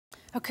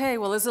Okay,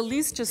 well, as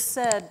Elise just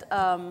said,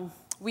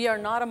 we are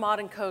not a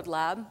modENCODE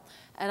lab,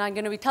 and I'm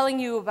going to be telling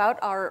you about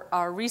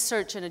our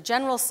research in a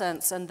general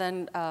sense, and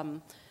then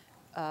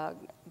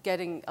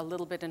getting a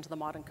little bit into the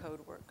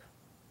modENCODE work.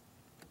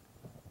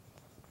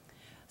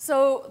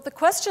 So the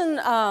question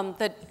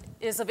that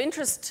is of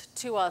interest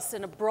to us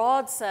in a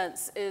broad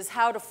sense is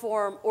how to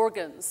form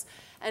organs,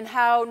 and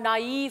how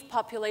naive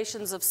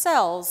populations of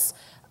cells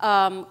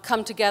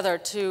come together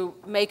to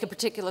make a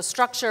particular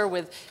structure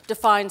with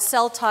defined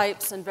cell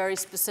types and very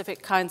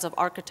specific kinds of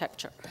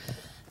architecture.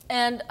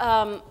 And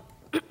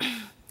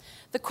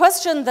the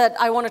question that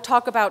I want to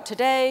talk about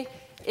today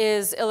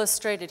is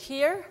illustrated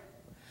here.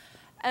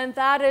 And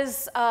that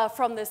is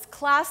from this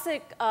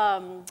classic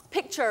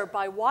picture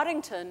by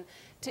Waddington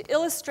to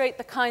illustrate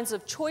the kinds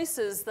of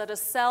choices that a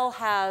cell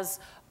has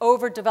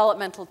over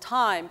developmental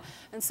time.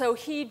 And so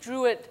he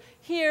drew it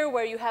here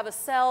where you have a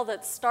cell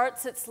that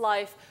starts its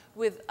life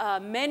with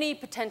many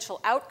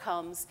potential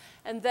outcomes,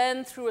 and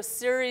then through a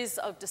series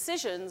of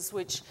decisions,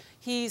 which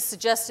he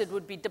suggested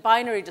would be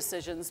binary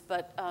decisions,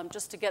 but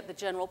just to get the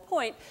general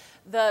point,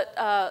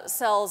 that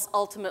cells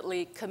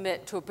ultimately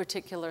commit to a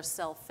particular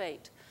cell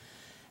fate.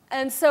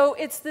 And so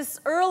it's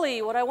this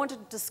early, what I want to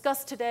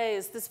discuss today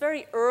is this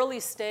very early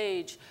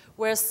stage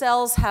where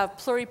cells have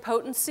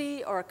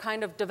pluripotency or a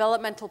kind of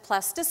developmental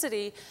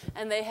plasticity,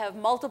 and they have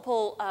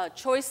multiple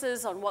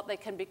choices on what they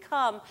can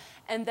become,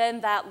 and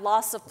then that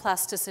loss of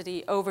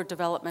plasticity over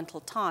developmental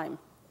time.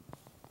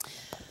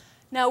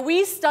 Now,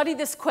 we study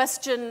this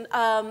question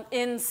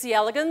in C.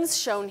 elegans,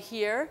 shown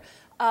here.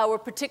 We're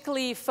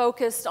particularly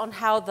focused on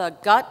how the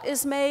gut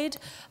is made.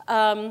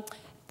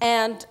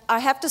 And I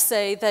have to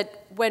say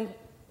that when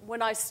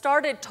I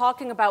started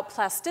talking about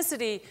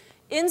plasticity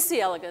in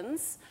C.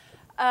 elegans,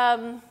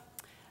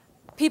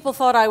 people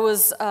thought I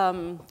was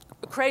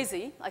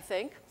crazy, I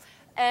think.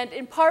 And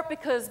in part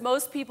because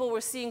most people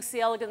were seeing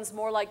C. elegans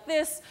more like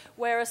this,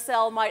 where a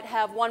cell might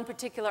have one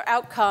particular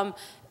outcome.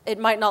 It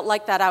might not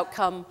like that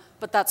outcome,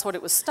 but that's what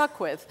it was stuck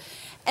with.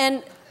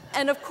 And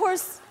of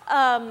course,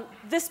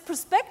 this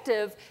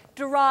perspective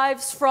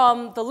derives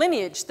from the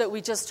lineage that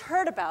we just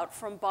heard about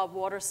from Bob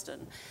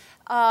Waterston.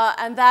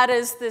 And that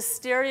is this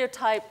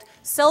stereotyped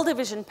cell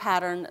division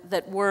pattern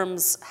that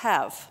worms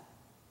have.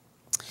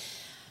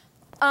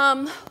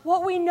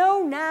 What we know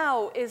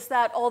now is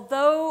that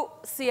although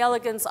C.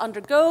 elegans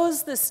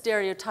undergoes this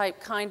stereotype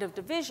kind of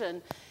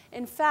division,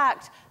 in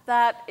fact,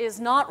 that is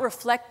not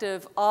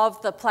reflective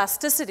of the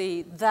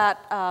plasticity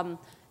that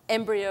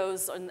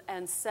embryos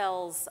and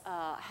cells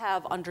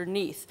have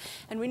underneath.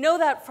 And we know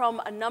that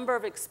from a number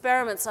of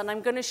experiments, and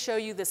I'm going to show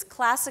you this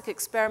classic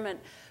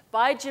experiment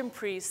by Jim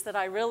Priest that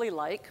I really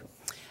like.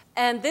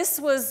 And this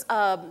was,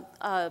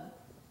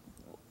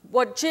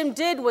 what Jim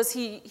did was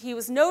he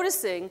was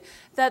noticing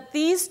that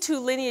these two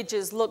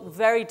lineages look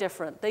very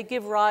different. They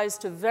give rise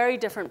to very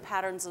different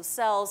patterns of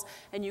cells,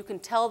 and you can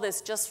tell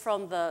this just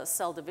from the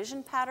cell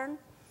division pattern.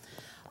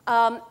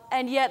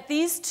 And yet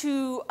these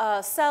two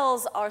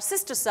cells are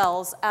sister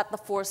cells at the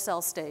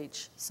 4-cell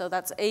stage. So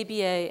that's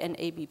ABA and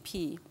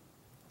ABP.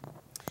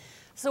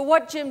 So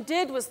what Jim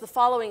did was the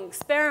following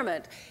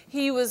experiment.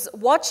 He was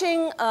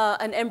watching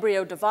an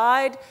embryo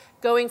divide,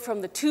 going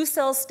from the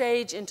 2-cell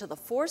stage into the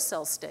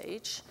 4-cell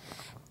stage.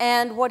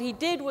 And what he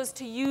did was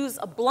to use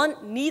a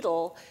blunt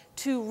needle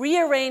to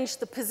rearrange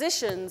the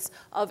positions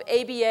of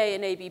ABA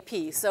and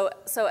ABP. So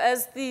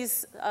as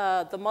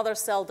the mother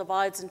cell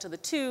divides into the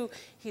 2,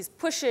 he's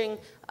pushing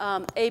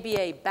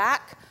ABA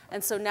back.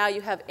 And so now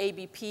you have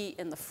ABP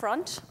in the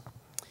front.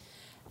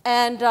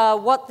 And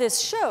what this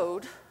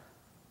showed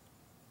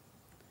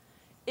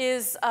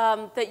is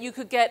that you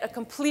could get a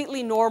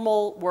completely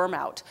normal worm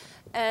out.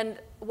 And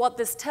what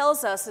this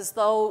tells us is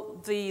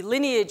though the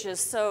lineage is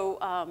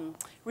so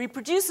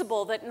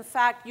reproducible that in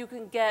fact you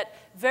can get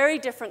very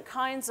different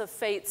kinds of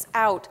fates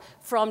out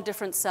from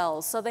different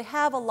cells. So they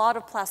have a lot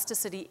of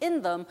plasticity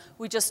in them,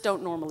 we just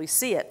don't normally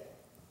see it.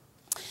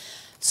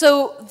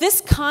 So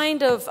this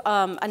kind of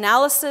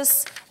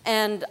analysis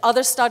and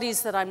other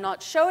studies that I'm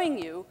not showing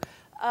you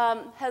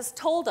has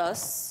told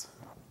us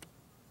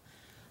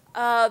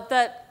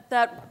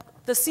that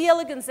the C.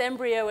 elegans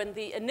embryo in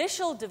the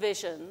initial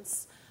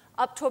divisions,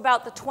 up to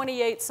about the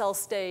 28-cell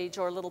stage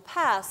or a little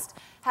past,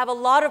 have a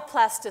lot of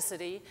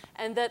plasticity,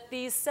 and that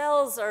these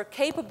cells are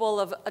capable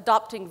of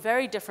adopting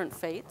very different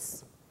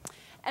fates.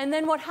 And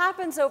then what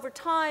happens over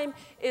time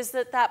is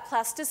that that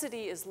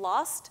plasticity is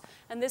lost,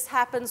 and this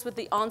happens with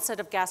the onset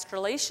of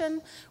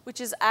gastrulation, which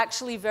is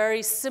actually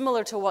very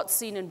similar to what's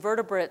seen in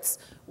vertebrates,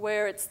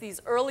 where it's these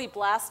early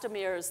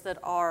blastomeres that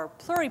are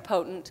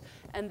pluripotent,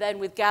 and then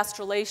with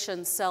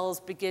gastrulation, cells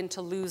begin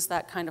to lose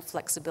that kind of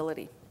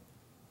flexibility.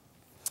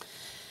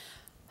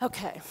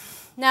 Okay,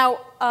 now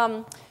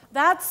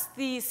that's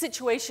the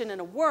situation in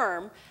a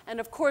worm,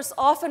 and of course,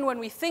 often when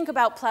we think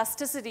about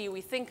plasticity,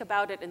 we think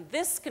about it in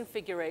this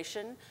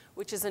configuration,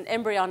 which is an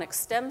embryonic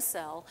stem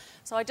cell.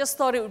 So I just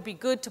thought it would be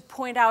good to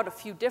point out a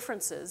few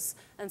differences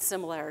and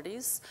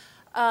similarities.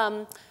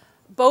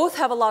 Both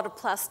have a lot of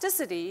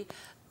plasticity,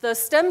 The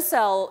stem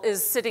cell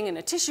is sitting in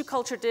a tissue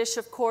culture dish,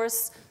 of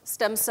course.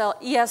 Stem cell,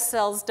 ES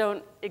cells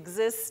don't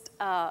exist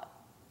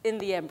in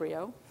the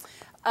embryo.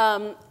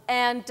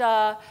 And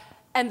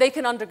they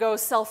can undergo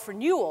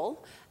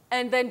self-renewal.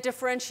 And then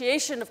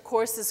differentiation, of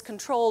course, is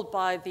controlled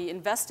by the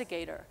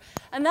investigator.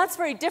 And that's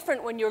very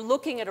different when you're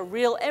looking at a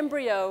real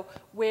embryo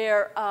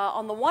where,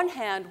 on the one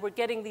hand, we're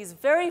getting these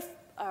very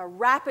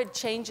rapid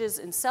changes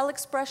in cell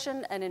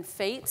expression and in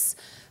fates.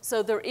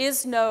 So there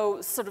is no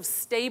sort of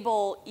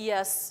stable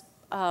ES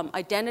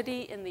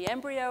identity in the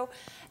embryo.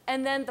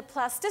 And then the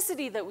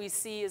plasticity that we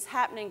see is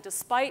happening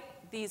despite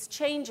these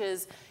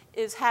changes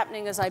is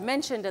happening, as I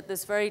mentioned, at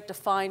this very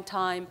defined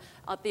time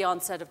at the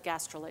onset of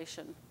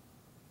gastrulation.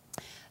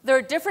 There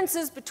are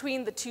differences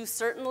between the two,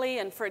 certainly,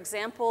 and for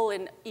example,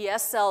 in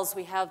ES cells,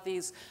 we have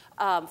these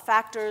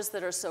factors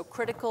that are so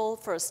critical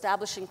for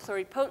establishing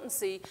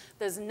pluripotency.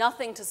 There's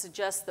nothing to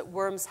suggest that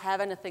worms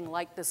have anything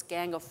like this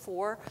gang of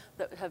 4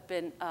 that have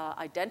been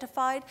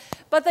identified,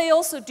 but they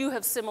also do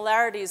have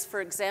similarities,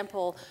 for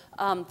example,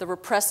 the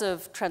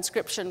repressive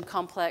transcription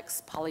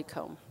complex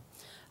polycomb.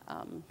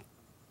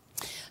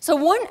 So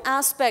one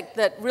aspect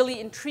that really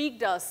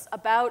intrigued us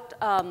about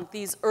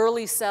these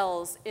early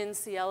cells in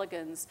C.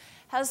 elegans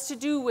has to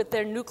do with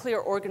their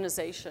nuclear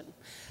organization.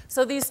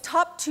 So these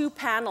top 2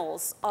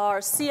 panels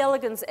are C.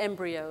 elegans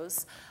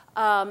embryos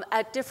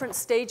at different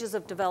stages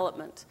of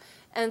development.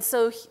 And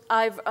so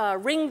I've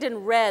ringed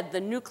in red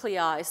the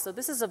nuclei. So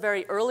this is a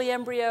very early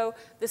embryo.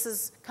 This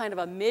is kind of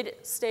a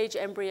mid-stage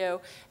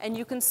embryo. And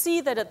you can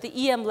see that at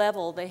the EM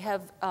level,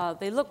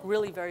 they look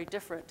really very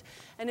different.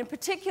 And in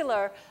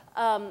particular,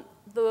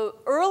 the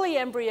early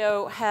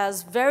embryo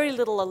has very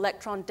little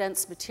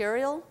electron-dense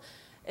material.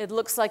 It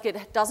looks like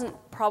it doesn't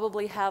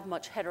probably have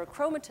much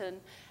heterochromatin.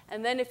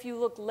 And then if you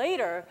look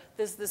later,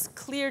 there's this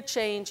clear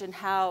change in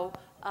how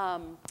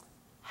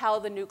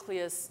the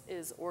nucleus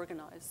is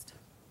organized.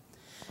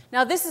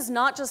 Now, this is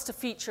not just a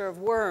feature of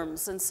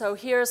worms. And so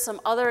here are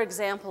some other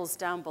examples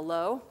down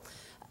below.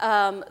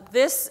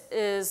 This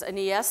is an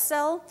ES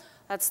cell.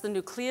 That's the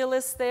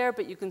nucleolus there,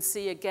 but you can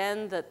see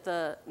again that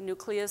the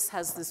nucleus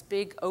has this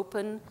big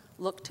open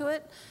look to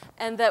it,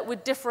 and that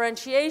with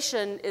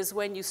differentiation is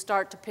when you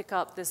start to pick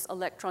up this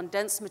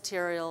electron-dense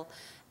material,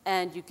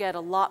 and you get a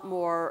lot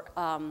more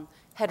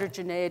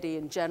heterogeneity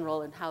in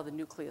general in how the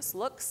nucleus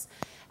looks.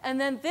 And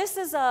then this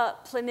is a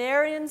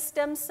planarian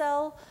stem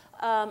cell,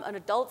 an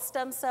adult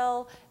stem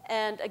cell,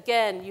 and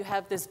again, you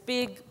have this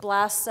big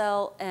blast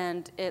cell,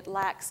 and it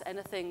lacks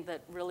anything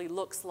that really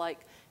looks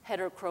like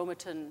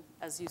heterochromatin,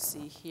 as you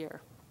see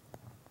here.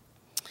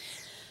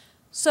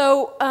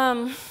 So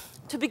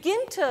to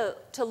begin to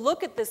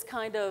look at this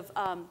kind of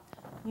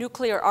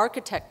nuclear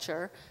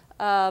architecture,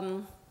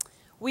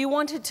 we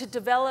wanted to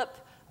develop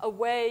a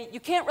way. You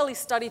can't really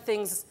study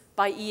things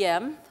by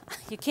EM.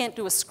 You can't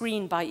do a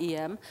screen by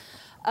EM.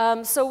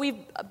 So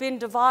we've been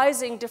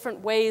devising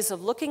different ways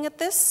of looking at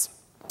this.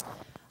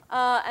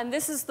 And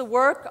this is the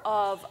work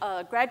of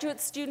a graduate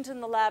student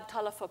in the lab,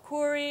 Tala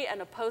Fakuri,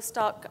 and a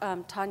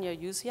postdoc, Tanya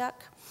Yuziak.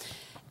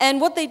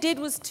 And what they did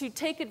was to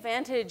take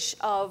advantage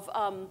of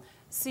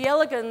C.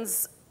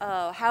 elegans,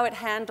 how it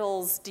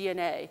handles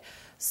DNA.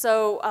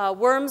 So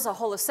worms are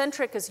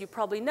holocentric, as you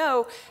probably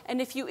know,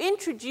 and if you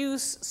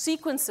introduce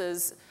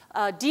sequences,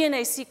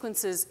 DNA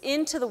sequences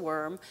into the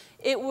worm,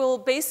 it will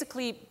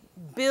basically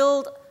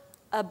build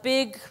a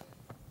big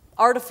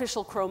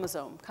artificial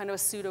chromosome, kind of a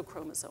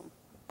pseudochromosome.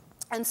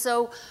 And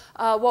so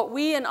what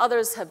we and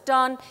others have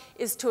done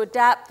is to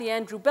adapt the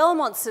Andrew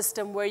Belmont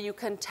system where you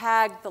can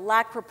tag the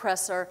lac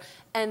repressor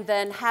and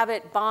then have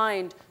it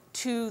bind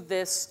to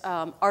this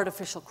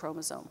artificial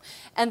chromosome.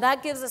 And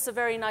that gives us a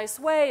very nice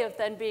way of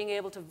then being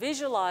able to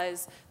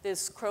visualize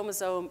this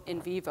chromosome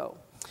in vivo.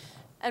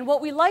 And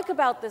what we like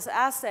about this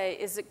assay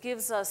is it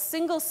gives us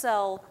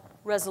single-cell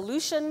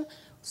resolution,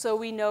 so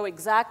we know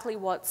exactly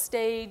what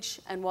stage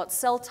and what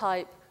cell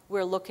type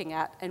we're looking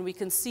at, and we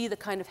can see the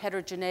kind of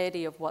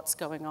heterogeneity of what's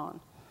going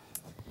on.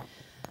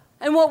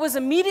 And what was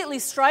immediately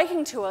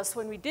striking to us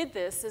when we did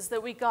this is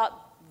that we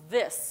got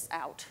this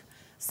out.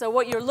 So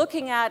what you're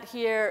looking at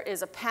here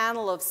is a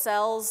panel of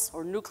cells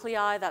or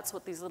nuclei. That's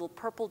what these little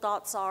purple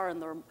dots are and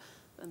the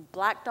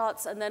black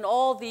dots. And then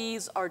all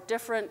these are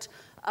different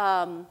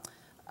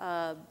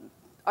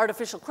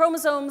artificial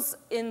chromosomes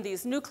in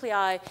these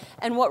nuclei.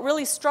 And what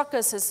really struck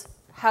us is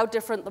how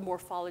different the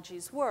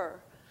morphologies were.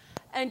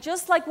 And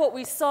just like what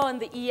we saw in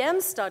the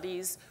EM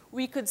studies,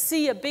 we could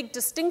see a big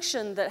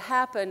distinction that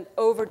happened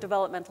over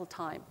developmental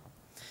time.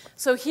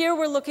 So here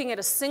we're looking at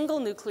a single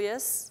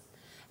nucleus.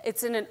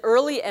 It's in an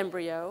early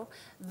embryo.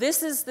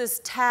 This is this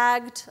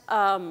tagged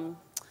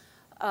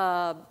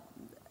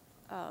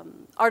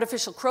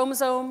artificial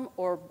chromosome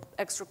or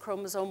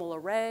extrachromosomal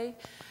array.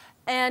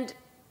 And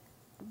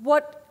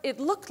what it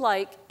looked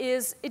like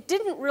is it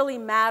didn't really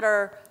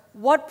matter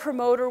what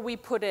promoter we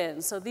put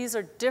in. So these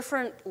are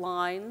different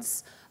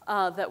lines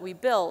that we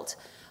built.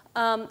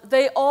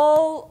 They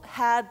all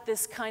had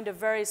this kind of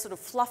very sort of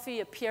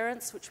fluffy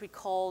appearance, which we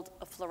called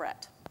a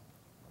floret.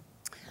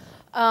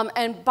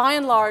 And by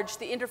and large,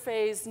 the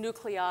interphase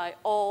nuclei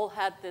all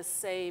had this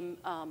same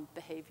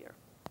behavior.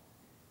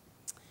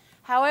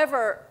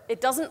 However, it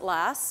doesn't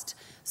last.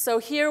 So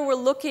here we're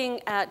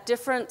looking at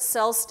different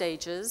cell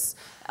stages.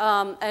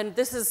 And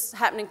this is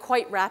happening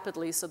quite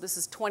rapidly. So this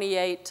is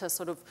 28 to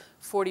sort of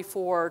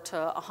 44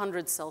 to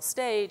 100 cell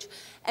stage.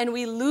 And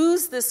we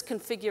lose this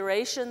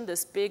configuration,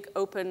 this big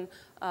open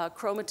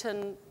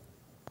chromatin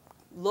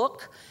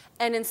look.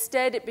 And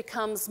instead, it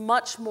becomes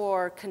much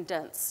more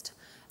condensed.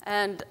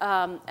 And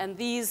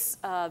these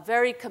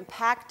very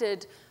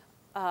compacted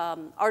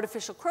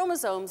artificial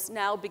chromosomes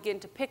now begin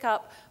to pick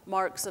up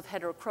marks of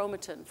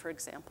heterochromatin, for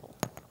example.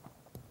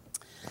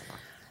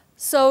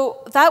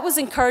 So that was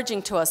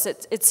encouraging to us.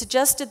 It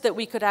suggested that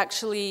we could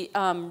actually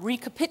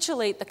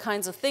recapitulate the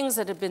kinds of things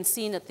that had been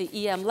seen at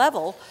the EM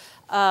level,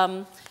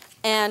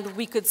 and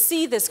we could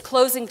see this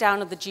closing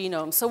down of the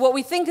genome. So what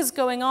we think is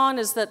going on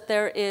is that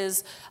there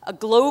is a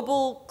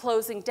global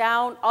closing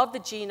down of the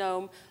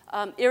genome,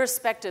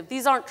 irrespective.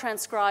 These aren't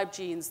transcribed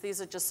genes. These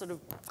are just sort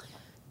of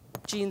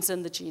genes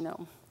in the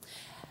genome.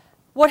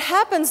 What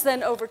happens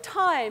then over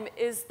time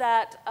is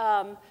that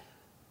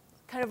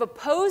kind of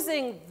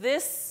opposing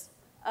this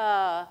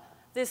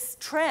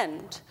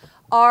trend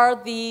are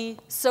the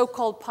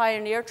so-called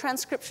pioneer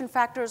transcription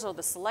factors, or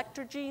the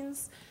selector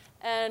genes.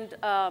 And,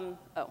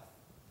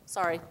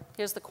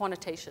 here's the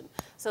quantitation.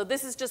 So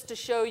this is just to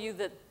show you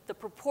that the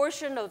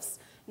proportion of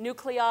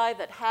nuclei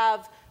that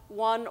have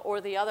one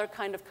or the other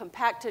kind of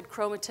compacted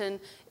chromatin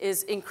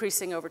is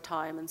increasing over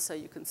time, and so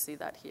you can see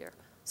that here.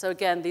 So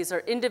again, these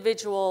are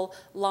individual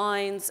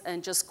lines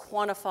and just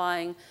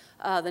quantifying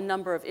the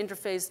number of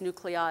interphase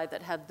nuclei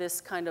that have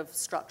this kind of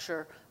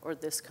structure or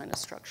this kind of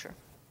structure.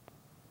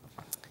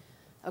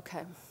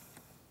 Okay.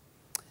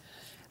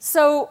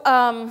 So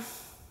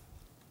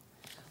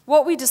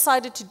what we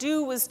decided to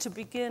do was to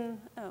begin,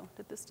 oh,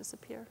 did this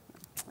disappear?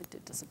 No, it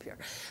did disappear.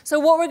 So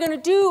what we're going to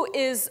do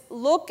is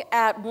look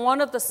at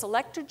one of the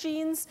selector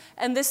genes,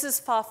 and this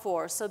is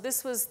Fa4. So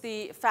this was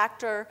the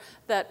factor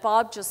that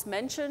Bob just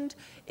mentioned.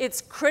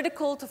 It's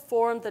critical to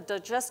form the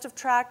digestive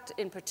tract,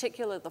 in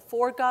particular the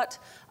foregut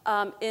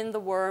in the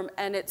worm,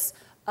 and it's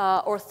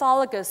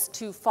orthologous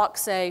to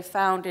FOXA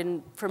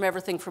found from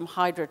everything from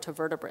hydra to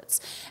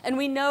vertebrates. And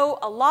we know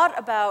a lot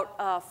about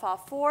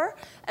Fa4,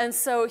 and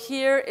so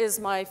here is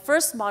my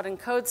first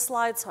modENCODE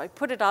slide, so I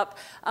put it up.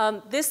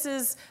 This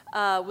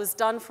was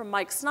done from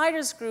Mike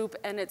Snyder's group,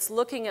 and it's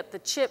looking at the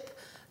chip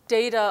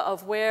data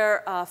of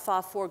where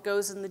Fa4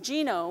 goes in the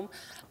genome.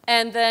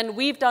 And then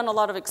we've done a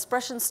lot of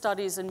expression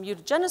studies and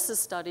mutagenesis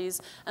studies,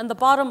 and the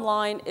bottom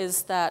line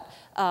is that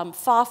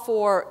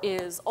Fa4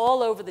 is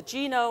all over the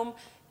genome.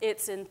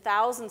 It's in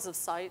thousands of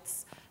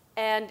sites,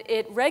 and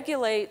it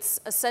regulates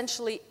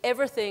essentially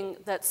everything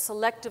that's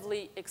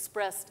selectively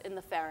expressed in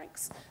the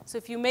pharynx. So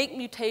if you make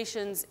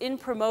mutations in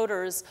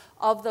promoters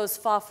of those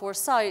Fa4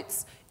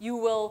 sites, you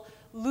will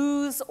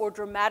lose or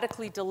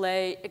dramatically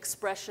delay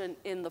expression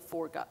in the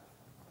foregut.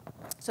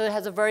 So it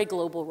has a very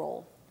global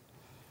role.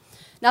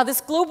 Now,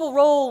 this global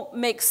role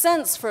makes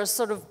sense for a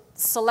sort of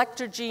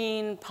selector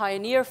gene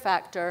pioneer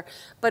factor,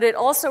 but it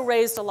also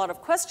raised a lot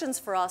of questions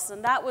for us,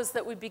 and that was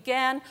that we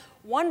began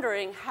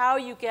wondering how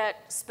you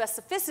get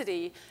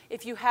specificity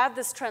if you have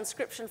this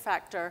transcription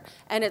factor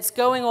and it's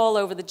going all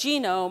over the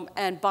genome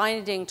and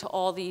binding to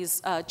all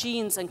these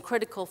genes and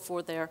critical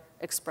for their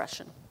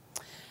expression.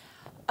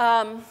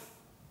 And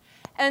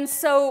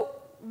so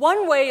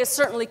one way is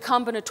certainly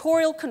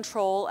combinatorial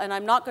control, and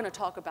I'm not going to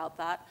talk about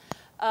that.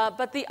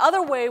 But the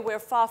other way where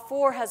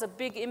Fa4 has a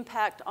big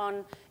impact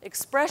on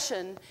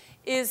expression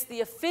is the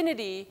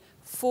affinity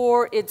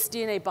for its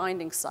DNA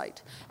binding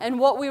site. And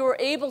what we were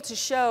able to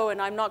show,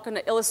 and I'm not going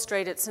to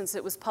illustrate it since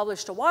it was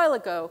published a while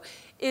ago,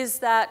 is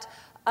that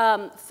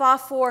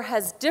Fa4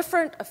 has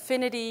different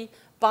affinity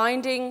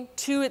binding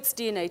to its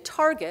DNA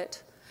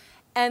target,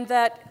 and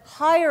that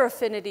higher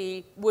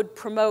affinity would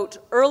promote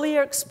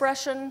earlier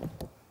expression,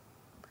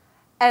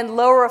 and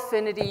lower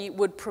affinity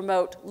would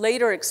promote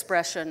later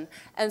expression.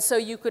 And so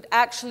you could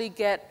actually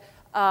get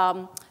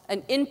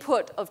an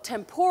input of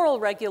temporal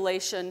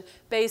regulation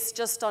based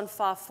just on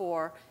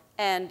Fa4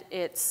 and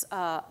its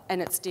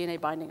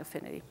DNA binding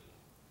affinity.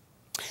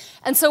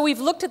 And so we've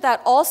looked at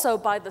that also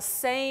by the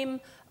same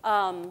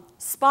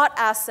spot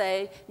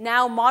assay,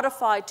 now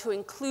modified to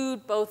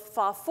include both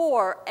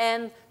Fa4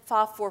 and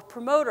Fa4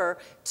 promoter,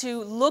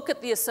 to look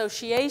at the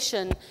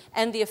association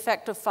and the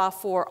effect of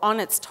Fa4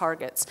 on its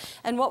targets.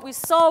 And what we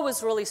saw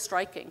was really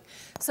striking.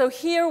 So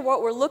here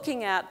what we're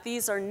looking at,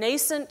 these are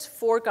nascent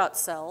foregut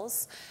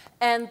cells,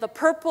 and the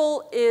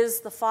purple is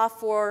the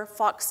Fa4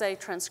 FOXA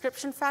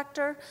transcription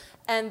factor,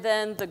 and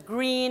then the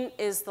green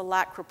is the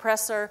lac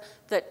repressor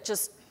that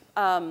just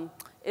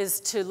is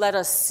to let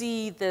us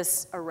see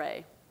this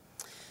array.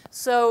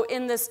 So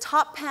in this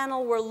top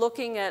panel, we're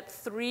looking at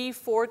 3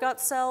 foregut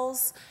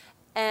cells,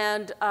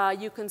 and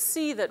you can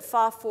see that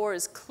Fa4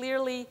 is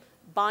clearly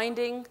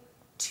binding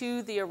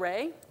to the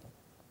array.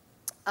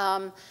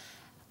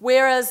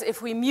 Whereas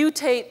if we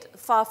mutate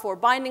Fa4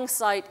 binding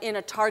site in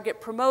a target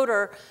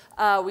promoter,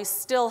 we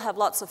still have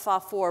lots of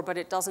Fa4, but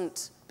it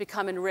doesn't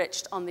become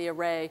enriched on the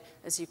array,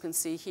 as you can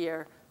see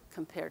here,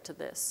 compared to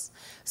this.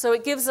 So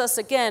it gives us,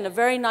 again, a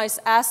very nice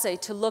assay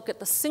to look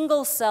at the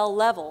single cell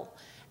level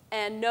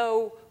and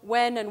know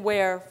when and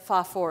where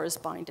Fa4 is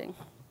binding.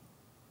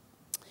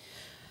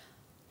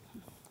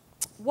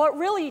 What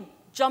really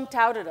jumped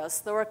out at us,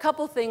 there were a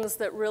couple things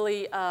that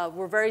really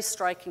were very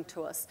striking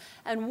to us.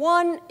 And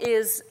one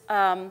is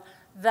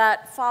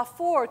that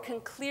Fa4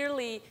 can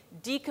clearly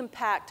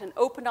decompact and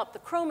open up the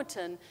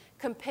chromatin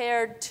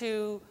compared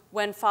to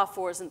when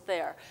Fa4 isn't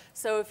there.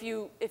 So if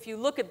you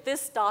look at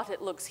this dot,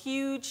 it looks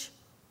huge,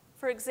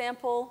 for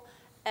example,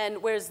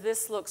 and whereas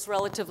this looks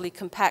relatively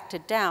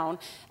compacted down.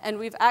 And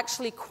we've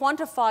actually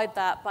quantified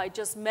that by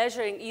just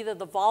measuring either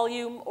the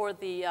volume or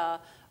the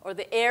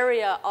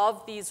area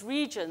of these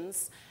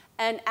regions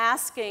and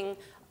asking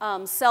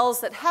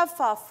cells that have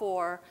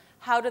Fa4,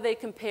 how do they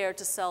compare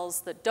to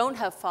cells that don't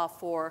have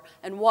Fa4,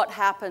 and what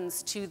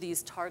happens to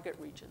these target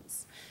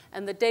regions?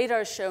 And the data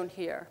are shown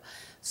here.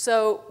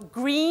 So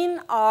green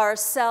are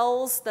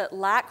cells that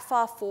lack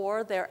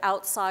Fa4. They're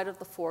outside of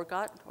the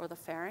foregut or the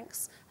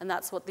pharynx, and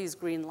that's what these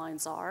green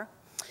lines are.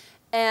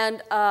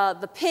 And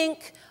the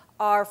pink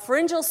are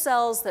pharyngeal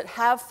cells that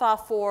have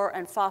Fa4,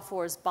 and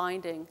Fa4 is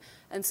binding.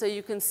 And so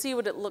you can see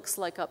what it looks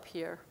like up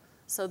here.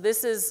 So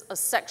this is a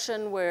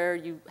section where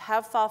you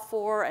have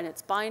Fa4 and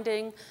it's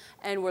binding,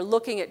 and we're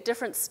looking at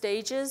different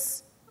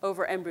stages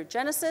over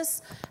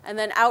embryogenesis. And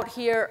then out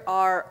here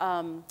are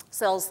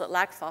cells that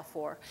lack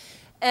Fa4.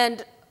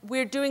 And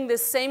we're doing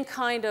this same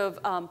kind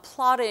of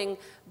plotting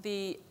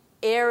the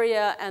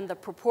area and the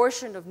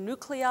proportion of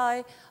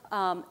nuclei.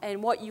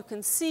 And what you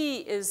can see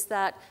is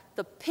that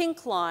the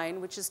pink line,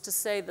 which is to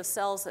say the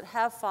cells that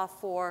have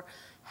Fa4,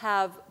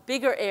 have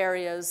bigger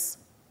areas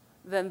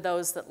than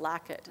those that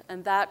lack it.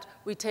 And that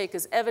we take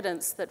as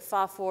evidence that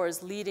Fa4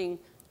 is leading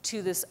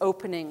to this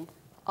opening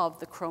of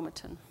the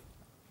chromatin.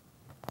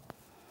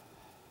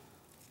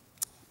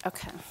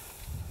 Okay.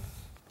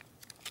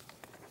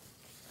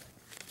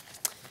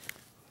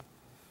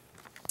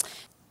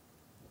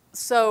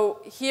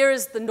 So here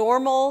is the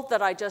normal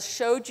that I just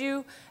showed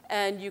you,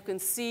 and you can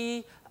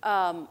see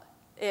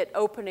it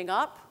opening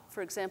up,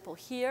 for example,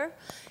 here.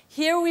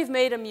 Here we've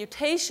made a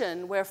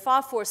mutation where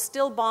Fa4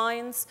 still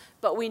binds,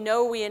 but we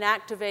know we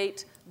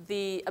inactivate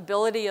the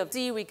ability of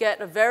Z. We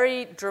get a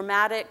very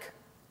dramatic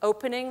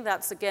opening.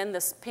 That's, again,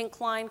 this pink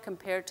line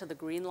compared to the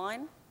green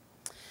line.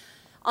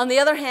 On the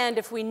other hand,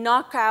 if we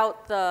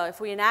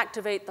if we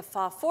inactivate the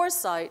Fa4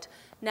 site,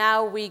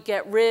 now we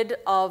get rid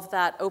of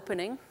that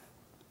opening.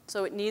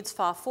 So it needs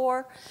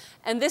Fa4.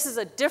 And this is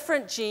a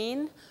different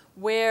gene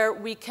where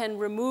we can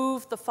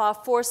remove the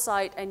Fa4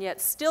 site and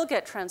yet still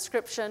get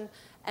transcription.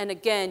 And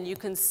again, you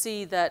can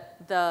see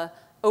that the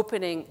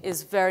opening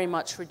is very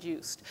much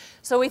reduced.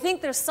 So we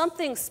think there's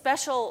something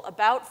special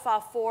about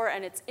Fa4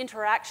 and its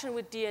interaction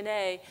with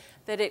DNA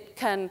that it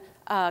can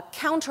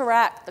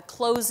counteract the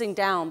closing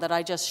down that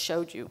I just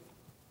showed you.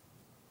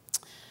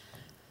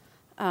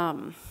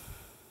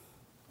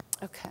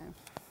 Okay.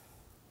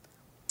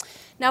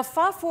 Now,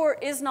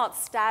 Fa4 is not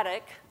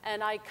static,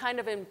 and I kind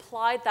of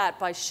implied that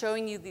by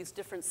showing you these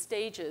different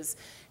stages.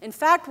 In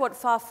fact, what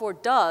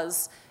Fa4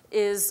 does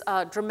is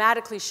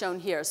dramatically shown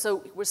here.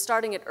 So we're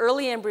starting at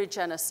early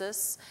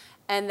embryogenesis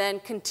and then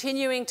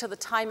continuing to the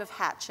time of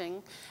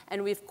hatching,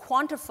 and we've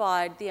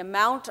quantified the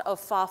amount of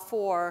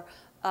Fa4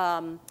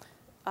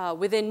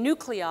 within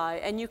nuclei,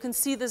 and you can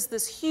see there's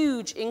this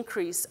huge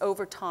increase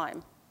over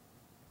time.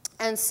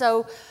 And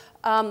so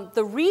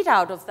the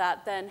readout of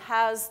that then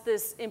has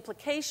this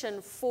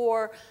implication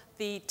for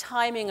the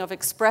timing of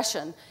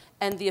expression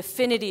and the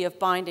affinity of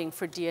binding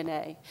for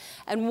DNA.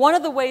 And one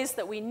of the ways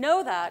that we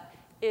know that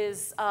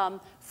is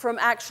from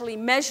actually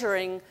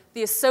measuring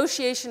the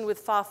association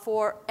with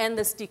Fa4 and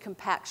this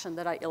decompaction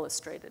that I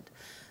illustrated.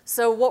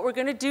 So what we're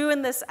going to do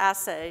in this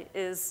assay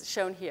is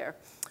shown here.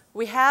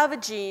 We have a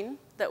gene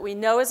that we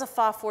know is a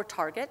Fa4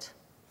 target.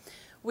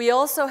 We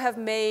also have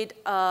made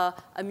a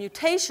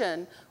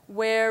mutation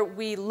where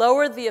we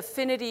lower the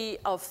affinity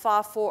of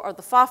Fa4, or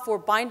the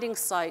Fa4 binding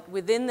site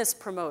within this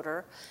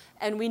promoter,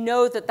 and we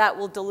know that that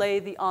will delay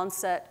the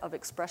onset of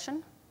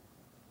expression.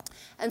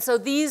 And so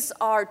these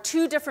are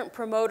two different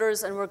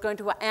promoters, and we're going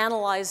to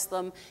analyze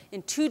them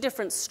in two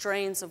different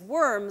strains of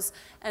worms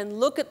and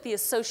look at the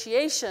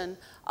association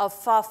of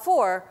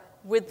Fa4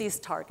 with these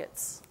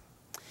targets.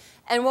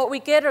 And what we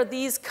get are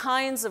these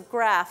kinds of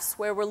graphs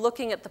where we're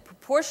looking at the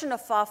proportion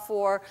of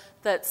Fa4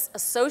 that's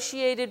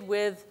associated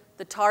with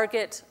the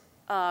target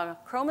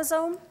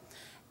chromosome,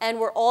 and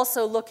we're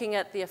also looking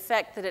at the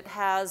effect that it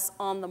has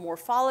on the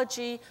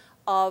morphology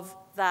of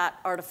that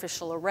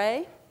artificial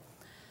array.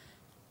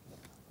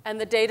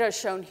 And the data is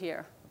shown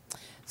here.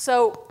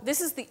 So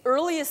this is the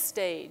earliest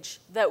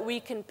stage that we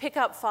can pick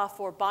up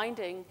Fa4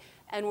 binding,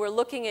 and we're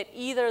looking at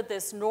either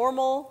this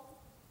normal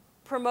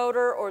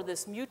promoter or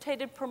this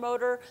mutated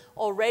promoter.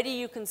 Already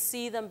you can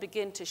see them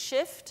begin to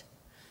shift.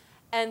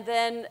 And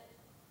then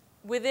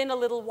within a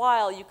little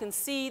while, you can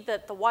see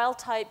that the wild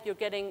type, you're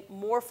getting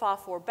more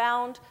Fa4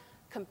 bound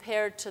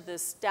compared to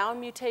this down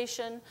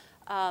mutation,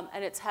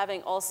 and it's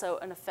having also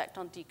an effect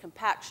on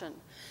decompaction.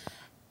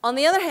 On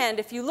the other hand,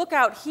 if you look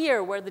out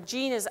here where the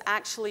gene is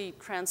actually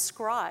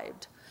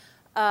transcribed,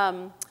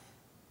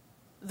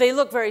 they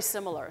look very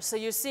similar. So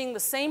you're seeing the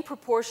same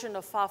proportion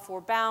of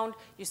Fa4 bound.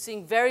 You're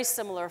seeing very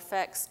similar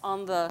effects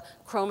on the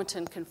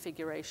chromatin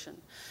configuration.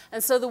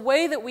 And so the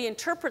way that we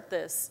interpret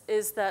this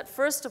is that,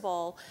 first of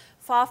all,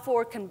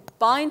 Fa4 can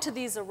bind to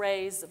these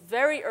arrays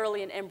very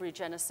early in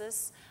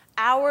embryogenesis,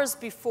 hours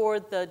before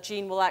the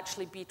gene will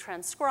actually be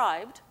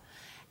transcribed,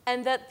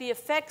 and that the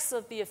effects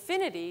of the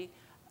affinity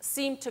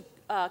seem to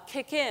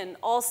kick in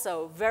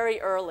also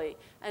very early,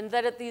 and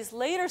that at these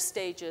later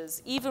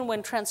stages, even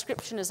when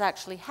transcription is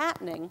actually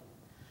happening,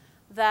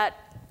 that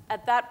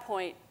at that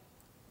point,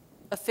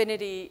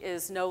 affinity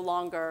is no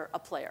longer a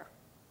player.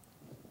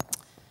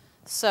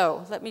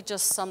 So let me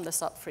just sum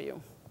this up for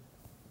you.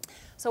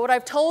 So what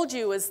I've told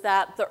you is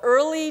that the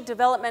early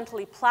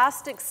developmentally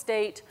plastic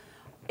state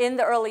in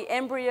the early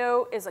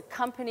embryo is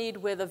accompanied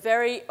with a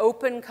very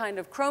open kind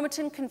of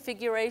chromatin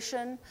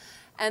configuration,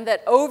 and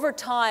that over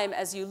time,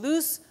 as you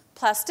lose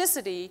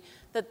plasticity,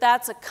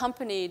 that's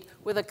accompanied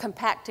with a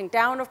compacting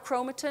down of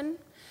chromatin,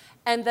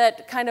 and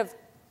that kind of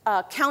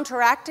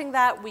counteracting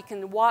that, we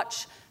can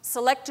watch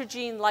selector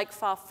gene like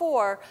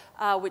Fa4,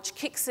 which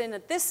kicks in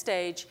at this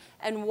stage,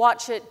 and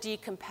watch it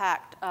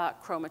decompact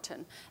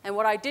chromatin. And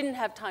what I didn't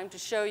have time to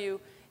show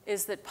you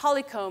is that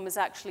polycomb is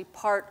actually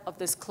part of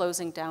this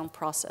closing down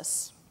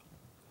process.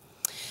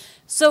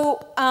 So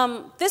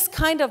this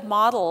kind of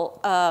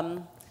model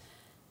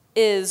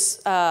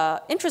is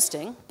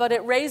interesting, but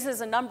it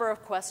raises a number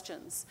of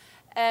questions.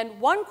 And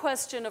one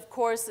question, of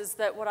course, is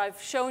that what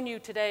I've shown you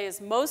today is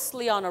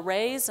mostly on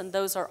arrays, and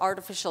those are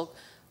artificial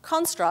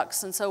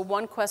constructs. And so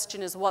one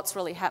question is what's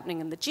really happening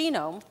in the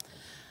genome.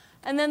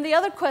 And then the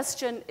other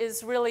question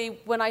is really,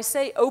 when I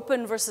say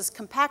open versus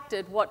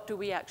compacted, what do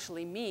we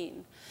actually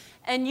mean?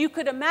 And you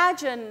could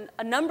imagine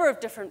a number of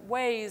different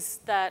ways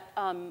that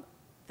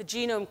the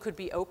genome could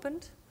be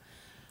opened.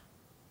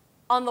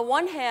 On the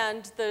one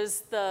hand,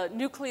 there's the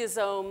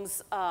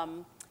nucleosomes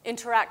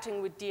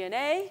interacting with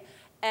DNA,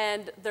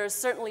 and there's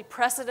certainly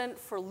precedent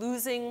for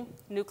losing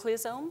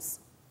nucleosomes.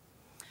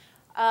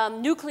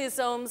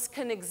 Nucleosomes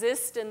can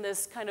exist in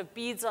this kind of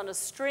beads on a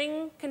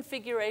string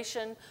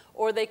configuration,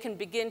 or they can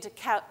begin to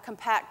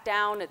compact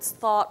down, it's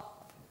thought,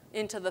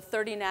 into the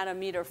 30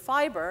 nanometer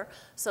fiber.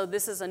 So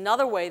this is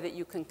another way that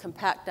you can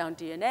compact down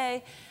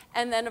DNA.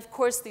 And then, of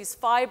course, these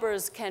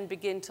fibers can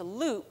begin to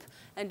loop.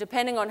 And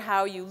depending on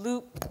how you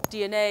loop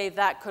DNA,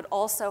 that could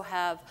also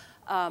have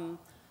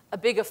a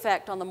big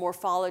effect on the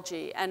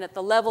morphology. And at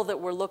the level that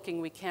we're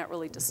looking, we can't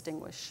really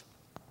distinguish.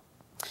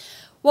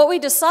 What we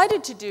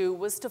decided to do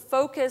was to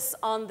focus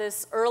on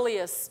this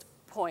earliest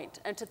point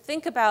and to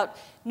think about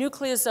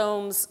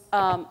nucleosomes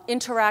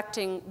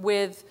interacting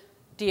with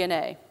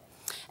DNA.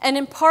 And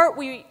in part,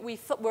 we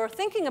were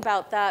thinking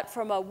about that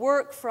from a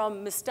work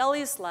from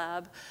Mistelli's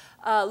lab,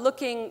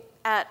 looking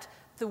at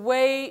the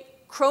way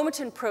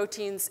chromatin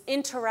proteins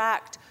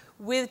interact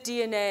with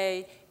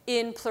DNA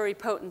in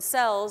pluripotent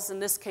cells, in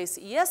this case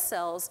ES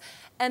cells,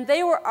 and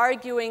they were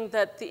arguing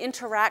that the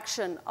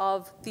interaction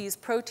of these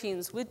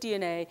proteins with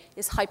DNA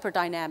is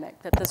hyperdynamic,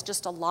 that there's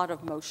just a lot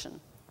of motion.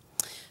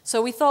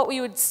 So we thought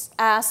we would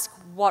ask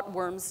what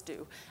worms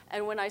do.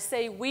 And when I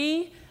say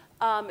we,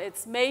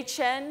 it's Mei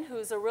Chen,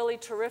 who's a really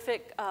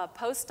terrific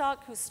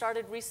postdoc who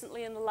started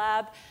recently in the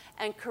lab,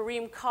 and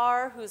Karim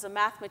Carr, who's a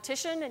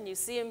mathematician, and you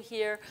see him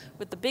here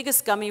with the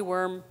biggest gummy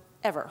worm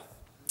ever.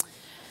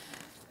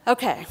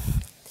 Okay,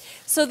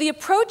 so the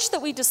approach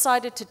that we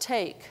decided to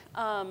take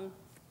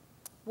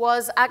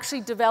was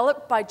actually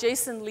developed by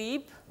Jason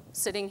Lieb,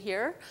 sitting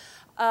here,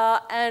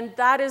 and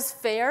that is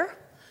FAIR.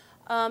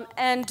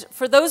 And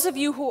for those of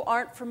you who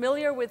aren't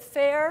familiar with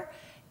FAIR,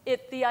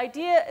 the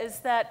idea is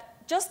that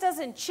just as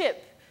in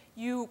CHIP,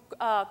 you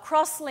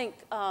cross-link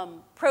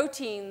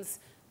proteins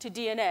to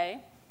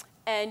DNA,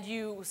 and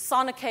you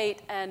sonicate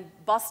and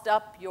bust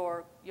up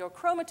your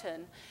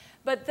chromatin.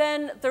 But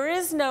then there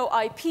is no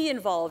IP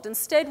involved.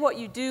 Instead, what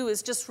you do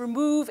is just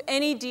remove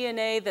any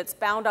DNA that's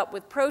bound up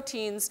with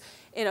proteins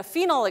in a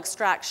phenol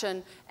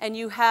extraction, and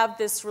you have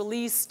this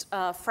released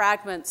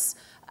fragments,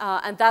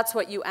 and that's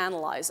what you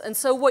analyze. And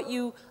so what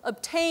you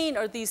obtain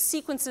are these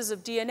sequences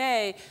of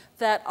DNA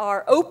that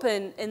are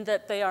open in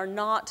that they are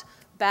not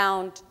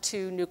bound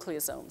to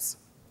nucleosomes.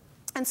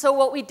 And so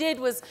what we did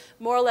was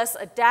more or less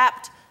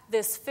adapt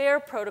this FAIR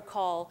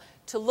protocol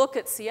to look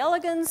at C.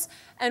 elegans,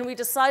 and we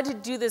decided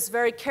to do this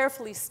very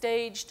carefully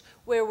staged,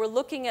 where we're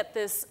looking at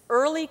this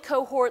early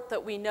cohort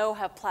that we know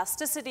have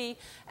plasticity,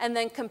 and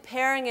then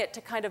comparing it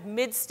to kind of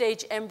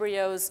mid-stage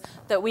embryos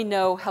that we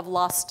know have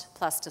lost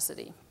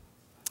plasticity.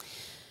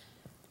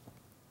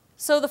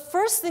 So the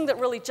first thing that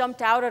really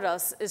jumped out at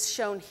us is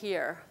shown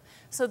here.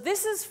 So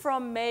this is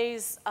from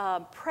May's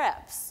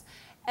preps.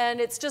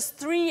 And it's just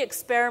 3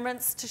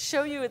 experiments to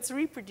show you it's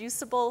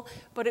reproducible,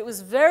 but it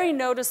was very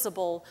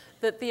noticeable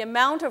that the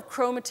amount of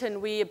chromatin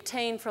we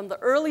obtained from the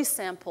early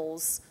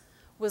samples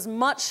was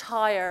much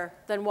higher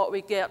than what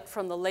we get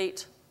from the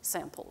late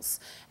samples.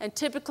 And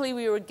typically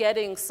we were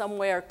getting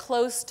somewhere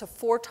close to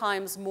 4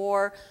 times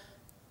more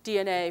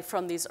DNA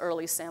from these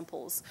early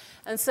samples.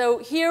 And so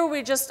here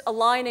we're just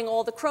aligning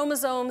all the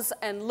chromosomes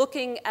and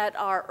looking at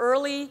our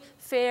early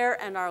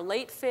fair and our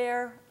late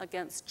fair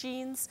against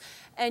genes.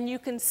 And you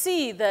can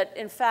see that,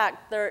 in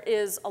fact, there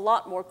is a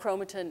lot more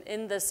chromatin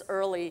in this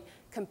early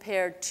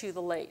compared to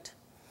the late.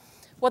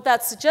 What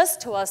that suggests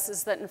to us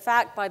is that, in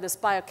fact, by this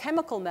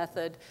biochemical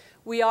method,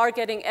 we are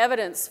getting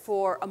evidence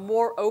for a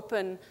more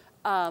open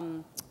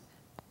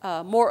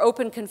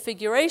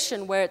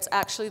configuration where it's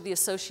actually the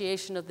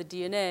association of the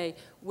DNA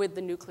with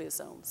the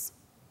nucleosomes.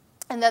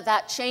 And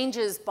that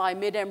changes by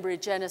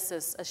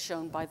mid-embryogenesis as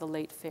shown by the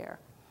late fair.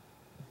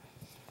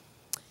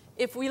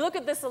 If we look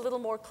at this a little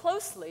more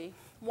closely,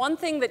 one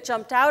thing that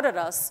jumped out at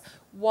us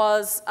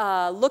was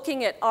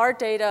looking at our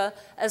data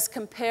as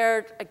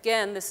compared,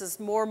 again, this is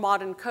more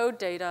modENCODE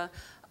data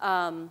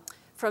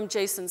from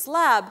Jason's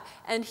lab.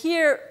 And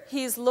here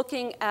he's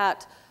looking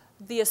at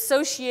the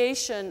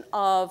association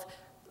of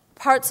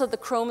parts of the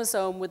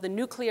chromosome with the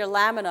nuclear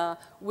lamina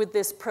with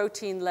this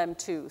protein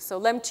LEM2. So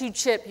LEM2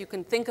 chip, you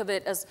can think of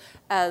it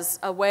as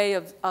a way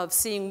of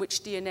seeing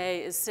which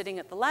DNA is sitting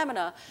at the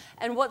lamina.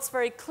 And what's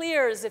very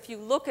clear is if you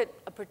look at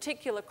a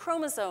particular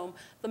chromosome,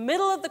 the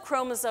middle of the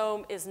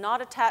chromosome is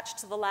not attached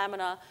to the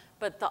lamina,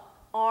 but the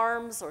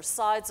arms or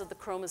sides of the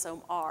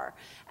chromosome are.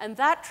 And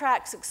that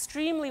tracks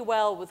extremely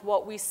well with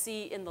what we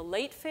see in the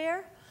late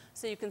fair.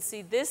 So you can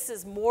see this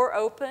is more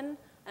open,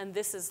 and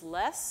this is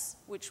less,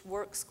 which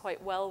works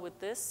quite well with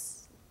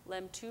this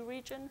LEM2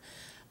 region.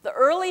 The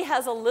early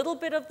has a little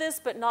bit of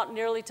this, but not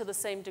nearly to the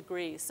same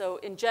degree. So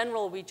in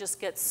general, we just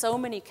get so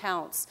many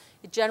counts.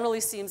 It generally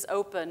seems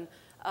open,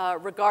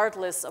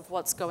 regardless of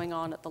what's going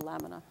on at the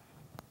lamina.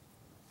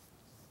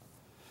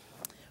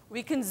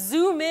 We can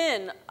zoom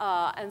in,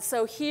 and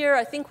so here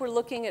I think we're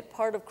looking at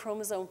part of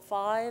chromosome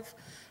 5,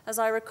 as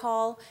I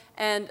recall,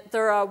 and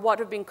there are what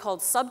have been called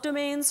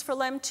subdomains for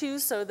LEM2,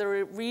 so there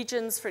are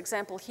regions, for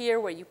example, here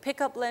where you pick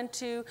up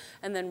LEM2,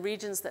 and then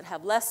regions that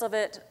have less of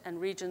it,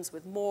 and regions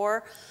with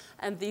more,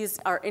 and these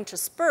are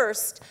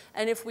interspersed,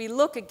 and if we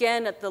look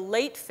again at the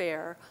late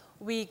fair,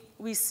 we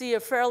see a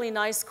fairly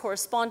nice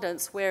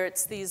correspondence where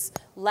it's these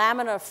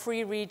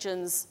lamina-free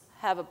regions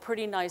have a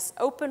pretty nice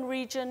open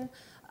region,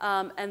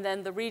 and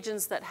then the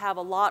regions that have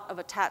a lot of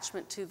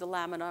attachment to the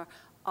lamina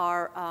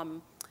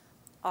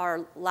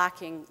are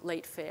lacking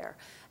late fair.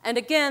 And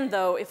again,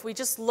 though, if we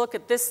just look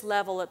at this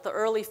level at the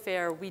early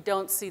fair, we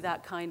don't see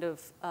that kind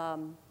of,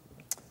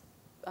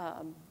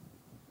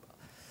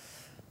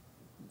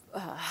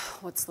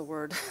 what's the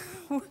word?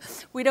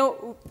 we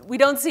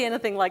don't see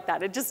anything like that.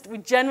 We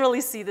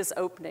generally see this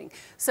opening.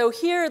 So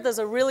here, there's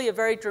a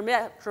very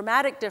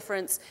dramatic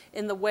difference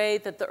in the way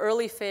that the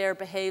early fair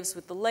behaves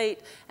with the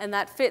late, and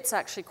that fits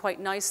actually quite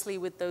nicely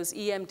with those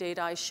EM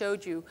data I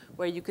showed you,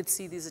 where you could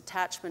see these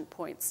attachment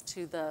points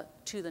to the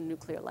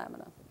nuclear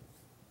lamina.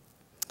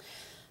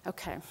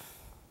 Okay.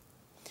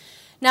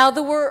 Now,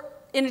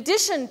 in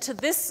addition to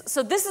this,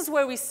 so this is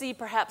where we see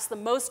perhaps the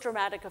most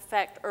dramatic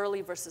effect,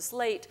 early versus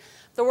late.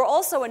 There were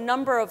also a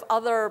number of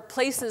other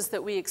places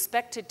that we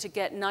expected to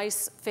get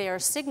nice, fair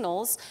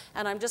signals,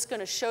 and I'm just going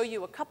to show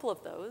you a couple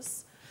of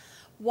those.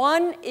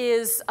 One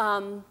is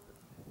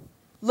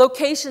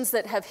locations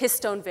that have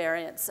histone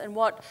variants, and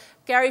what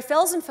Gary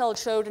Felsenfeld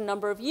showed a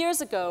number of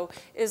years ago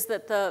is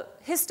that the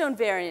histone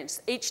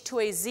variants,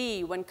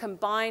 H2AZ, when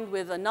combined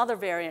with another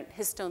variant,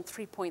 histone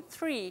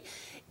 3.3,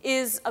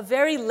 is a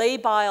very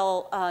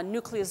labile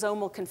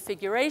nucleosomal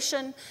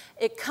configuration.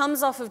 It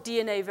comes off of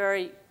DNA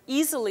very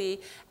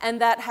easily,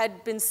 and that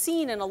had been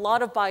seen in a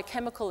lot of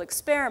biochemical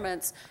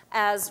experiments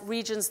as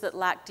regions that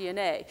lack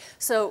DNA.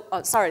 So,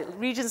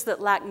 regions that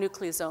lack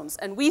nucleosomes.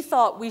 And we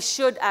thought we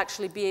should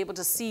actually be able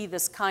to see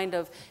this kind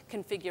of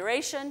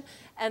configuration,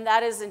 and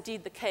that is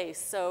indeed the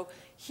case. So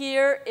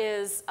here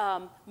is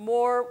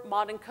more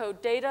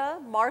modENCODE data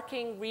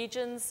marking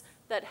regions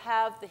that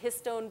have the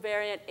histone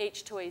variant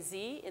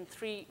H2AZ in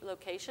 3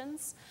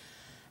 locations.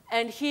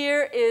 And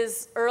here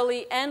is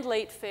early and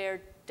late fair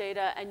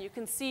data, and you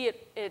can see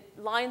it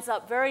lines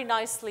up very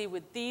nicely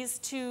with these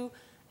 2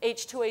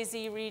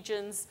 H2AZ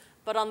regions,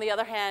 but on the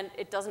other hand,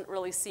 it doesn't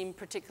really seem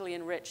particularly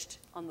enriched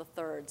on the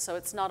 3rd, so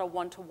it's not a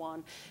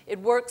one-to-one. It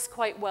works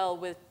quite well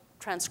with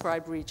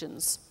transcribed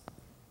regions,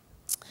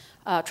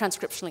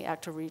 transcriptionally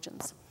active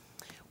regions.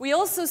 We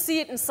also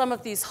see it in some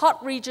of these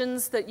hot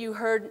regions that you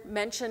heard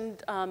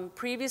mentioned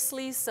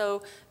previously.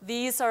 So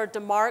these are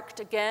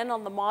demarked again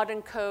on the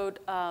modENCODE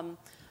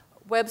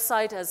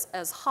website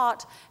as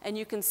hot, and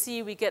you can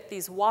see we get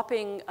these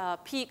whopping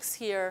peaks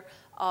here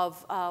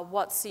of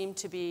what seem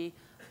to be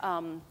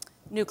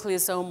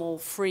nucleosomal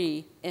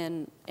free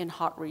in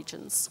hot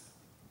regions.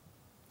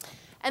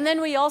 And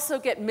then we also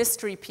get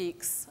mystery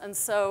peaks. And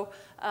so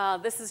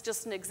This is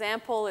just an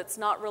example. It's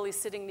not really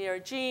sitting near a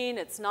gene.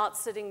 It's not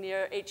sitting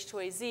near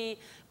H2AZ,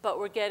 but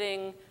we're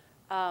getting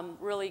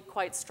really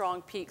quite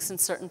strong peaks in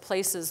certain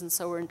places, and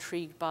so we're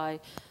intrigued by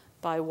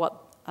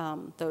what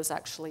those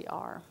actually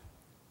are.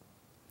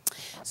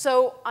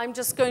 So I'm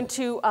just going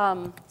to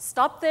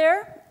stop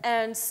there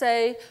and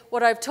say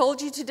what I've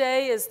told you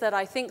today is that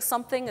I think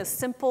something as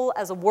simple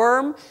as a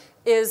worm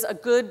is a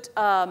good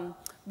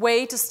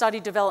way to study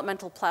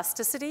developmental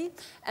plasticity,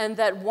 and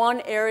that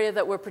one area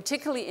that we're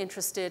particularly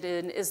interested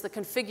in is the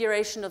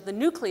configuration of the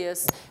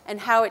nucleus and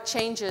how it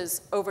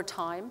changes over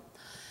time.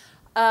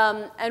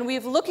 And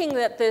we've looking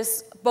at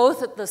this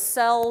both at the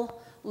cell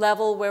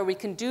level where we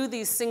can do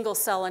these single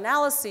cell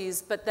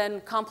analyses, but then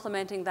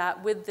complementing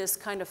that with this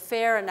kind of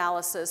fair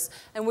analysis.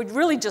 And we're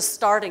really just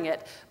starting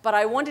it, but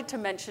I wanted to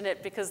mention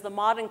it because the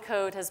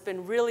modENCODE has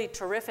been really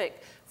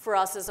terrific for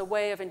us as a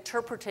way of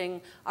interpreting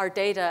our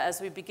data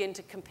as we begin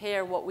to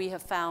compare what we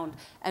have found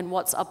and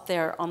what's up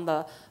there on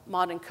the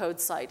modENCODE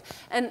site.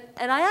 And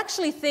I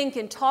actually think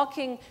in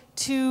talking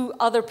to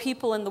other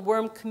people in the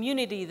worm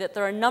community that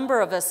there are a number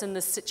of us in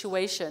this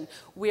situation.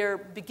 We're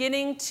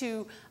beginning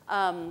to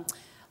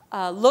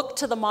look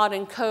to the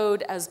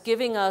modENCODE as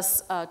giving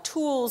us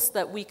tools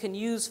that we can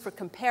use for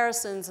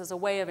comparisons as a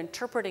way of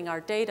interpreting our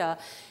data.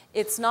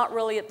 It's not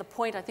really at the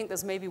point, I think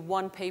there's maybe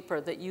one paper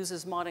that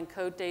uses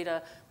modENCODE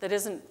data that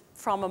isn't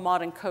from a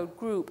modENCODE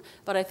group,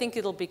 but I think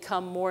it'll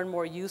become more and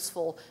more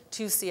useful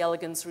to C.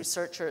 elegans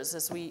researchers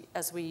as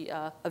we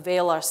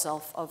avail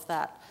ourselves of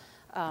that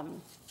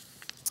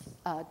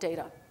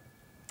data.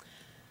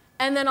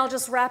 And then I'll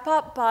just wrap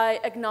up by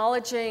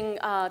acknowledging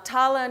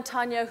Tala and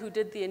Tanya, who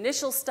did the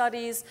initial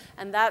studies,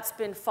 and that's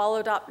been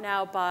followed up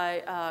now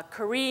by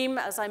Kareem,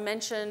 as I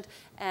mentioned,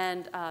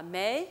 and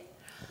May.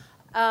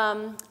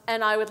 And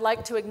I would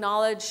like to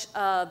acknowledge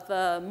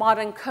the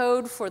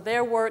modENCODE for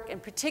their work, in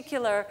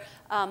particular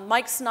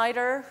Mike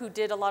Snyder, who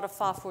did a lot of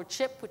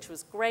Fa4-CHIP, which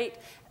was great,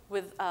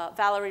 with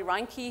Valerie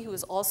Reinke, who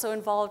is also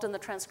involved in the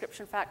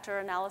transcription factor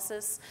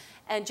analysis,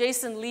 and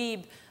Jason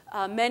Lieb.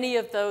 Many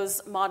of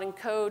those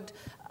modENCODE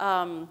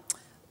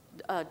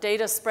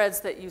data spreads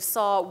that you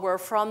saw were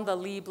from the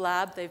Lieb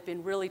lab. They've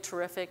been really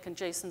terrific, and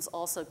Jason's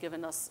also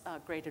given us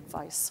great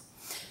advice.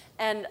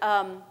 And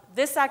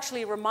this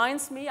actually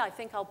reminds me, I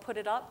think I'll put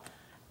it up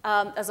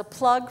as a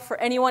plug for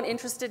anyone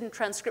interested in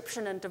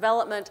transcription and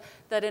development,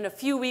 that in a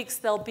few weeks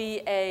there'll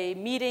be a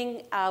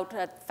meeting out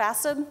at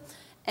FASIB,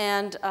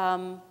 and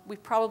we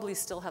probably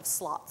still have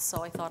slots,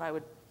 so I thought I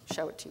would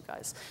show it to you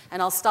guys.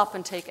 And I'll stop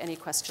and take any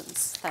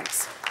questions.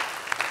 Thanks.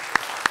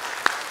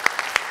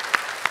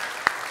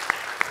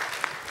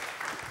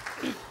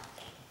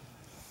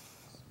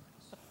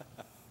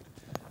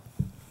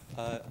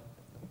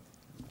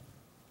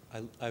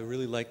 I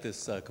really like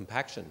this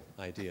compaction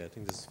idea. I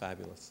think this is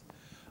fabulous.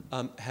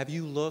 Have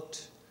you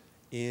looked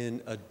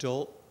in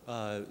adult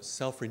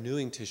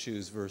self-renewing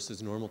tissues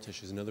versus normal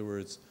tissues? In other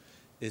words,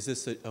 is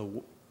this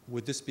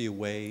would this be a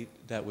way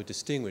that would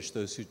distinguish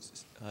those two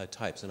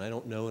types? And I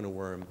don't know in a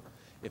worm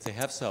if they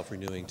have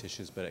self-renewing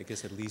tissues, but I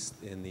guess at least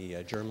in the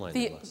germline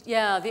they must.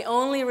 Yeah, the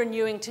only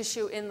renewing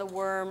tissue in the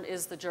worm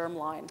is the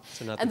germline.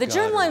 So and the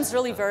germline's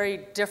really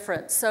very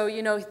different. So,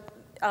 you know,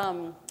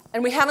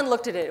 and we haven't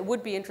looked at it. It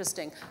would be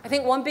interesting. I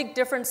think one big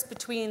difference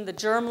between the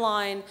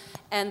germline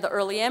and the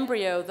early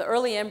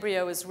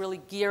embryo is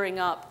really gearing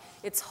up.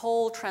 Its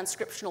whole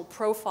transcriptional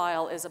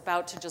profile is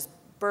about to just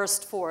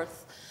burst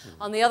forth.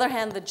 On the other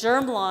hand, the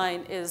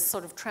germline is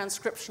sort of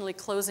transcriptionally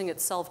closing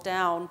itself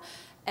down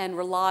and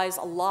relies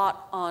a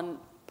lot on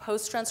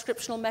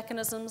post-transcriptional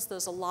mechanisms.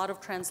 There's a lot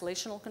of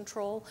translational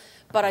control,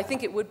 but I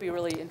think it would be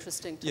really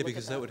interesting to look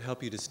because at that would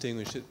help you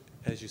distinguish it,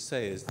 as you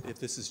say, is if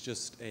this is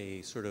just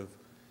a sort of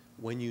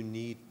when you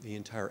need the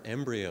entire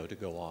embryo to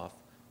go off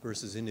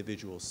versus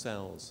individual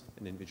cells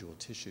and individual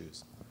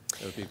tissues.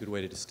 That would be a good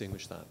way to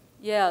distinguish that.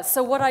 Yeah,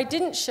 so what I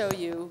didn't show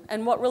you,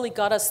 and what really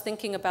got us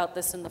thinking about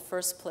this in the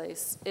first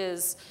place,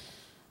 is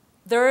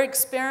there are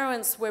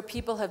experiments where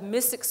people have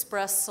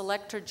misexpressed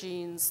selector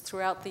genes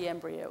throughout the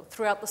embryo,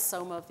 throughout the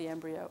soma of the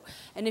embryo.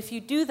 And if you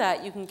do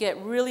that, you can get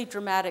really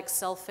dramatic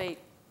cell fate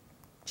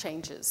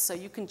changes. So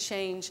you can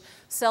change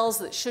cells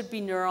that should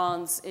be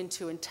neurons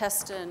into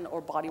intestine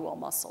or body wall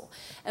muscle.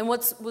 And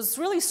what was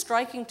really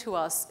striking to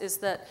us is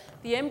that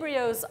the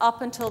embryos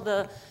up until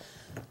the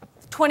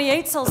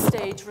 28 cell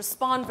stage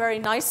respond very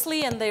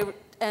nicely, and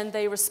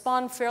they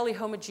respond fairly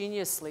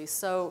homogeneously.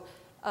 So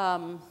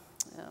no,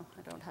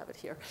 I don't have it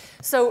here.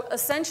 So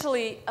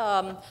essentially,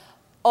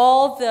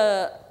 all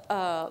the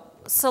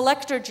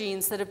selector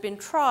genes that have been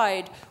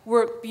tried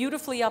work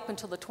beautifully up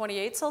until the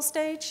 28 cell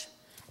stage,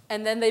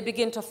 and then they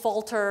begin to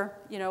falter,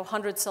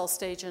 100 cell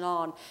stage and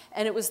on.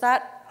 And it was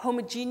that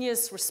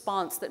homogeneous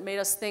response that made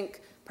us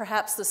think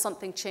perhaps there's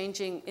something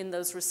changing in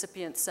those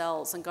recipient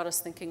cells and got us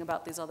thinking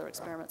about these other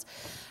experiments.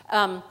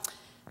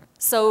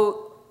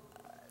 So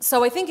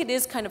I think it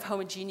is kind of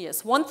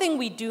homogeneous. One thing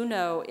we do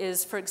know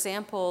is, for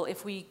example,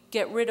 if we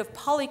get rid of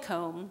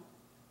polycomb,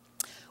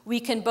 we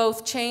can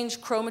both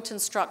change chromatin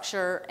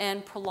structure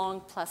and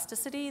prolong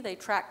plasticity. They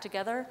track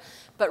together,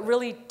 but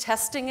really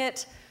testing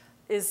it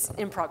is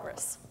in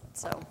progress.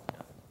 So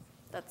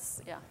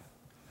that's, yeah.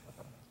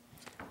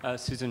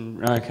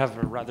 Susan, I have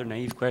a rather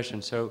naive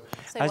question. So,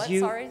 Say what?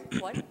 Sorry,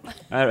 what?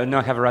 No,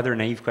 I have a rather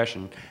naive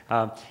question.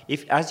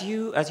 As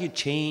you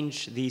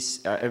change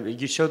these,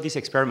 you showed this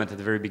experiment at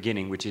the very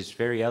beginning, which is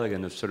very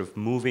elegant, of sort of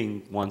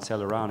moving one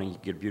cell around, and you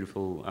get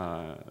beautiful,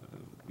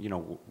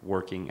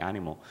 working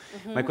animal.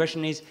 Mm-hmm. My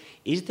question is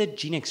the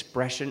gene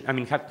expression? I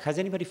mean, has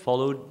anybody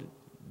followed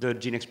the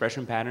gene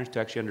expression patterns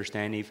to actually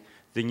understand if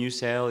the new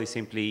cell is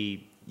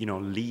simply,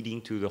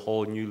 leading to the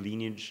whole new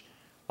lineage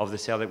of the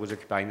cell that was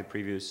occupying the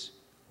previous?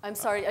 I'm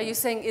sorry, are you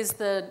saying is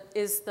it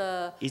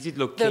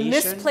location? The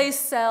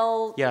misplaced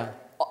cell yeah.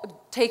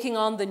 taking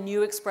on the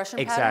new expression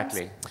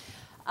exactly.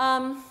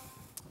 patterns?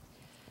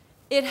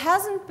 It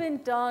hasn't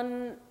been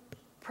done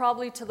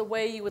probably to the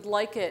way you would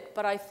like it,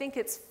 but I think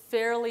it's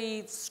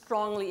fairly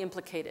strongly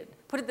implicated.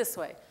 Put it this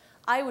way,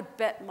 I would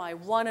bet my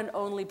one and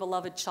only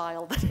beloved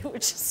child that it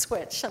would just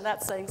switch, and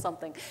that's saying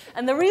something.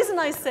 And the reason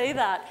I say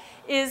that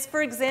is,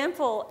 for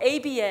example,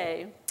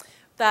 ABA,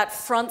 that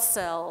front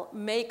cell,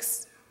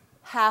 makes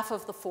half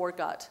of the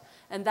foregut,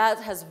 and that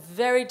has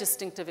very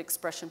distinctive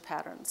expression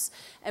patterns.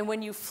 And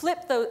when you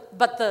flip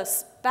but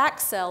the back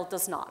cell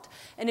does not.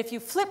 And if you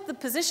flip the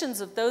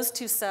positions of those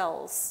two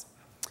cells,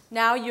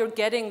 now you're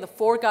getting the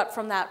foregut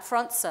from that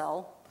front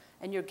cell,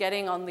 and you're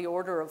getting on the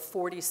order of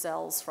 40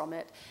 cells from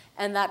it,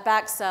 and that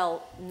back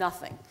cell,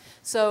 nothing.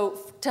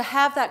 So to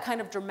have that kind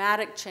of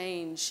dramatic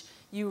change,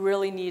 you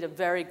really need a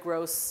very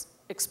gross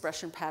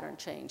expression pattern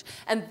change.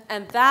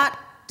 And that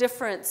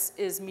difference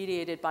is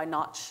mediated by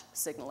notch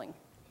signaling.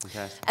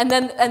 Okay. And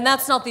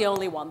that's not the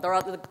only one. There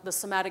are the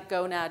somatic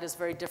gonad is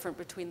very different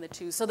between the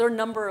two. So there are a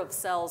number of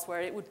cells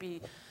where it would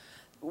be,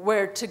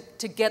 where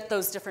to get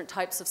those different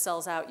types of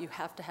cells out, you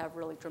have to have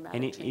really dramatic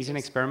changes. And is an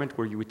experiment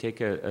where you would take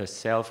a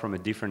cell from a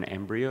different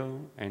embryo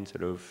and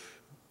sort of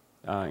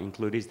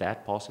include, is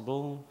that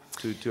possible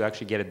to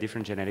actually get a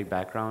different genetic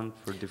background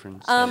for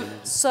different cells?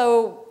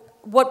 So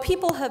what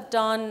people have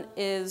done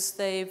is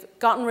they've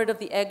gotten rid of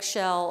the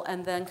eggshell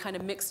and then kind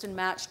of mixed and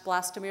matched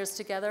blastomeres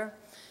together.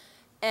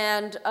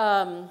 And,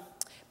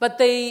 but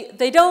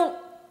they don't,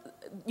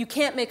 you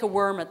can't make a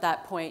worm at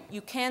that point. You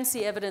can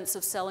see evidence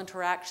of cell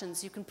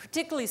interactions. You can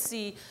particularly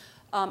see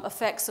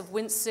effects of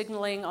Wnt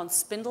signaling on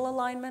spindle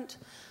alignment.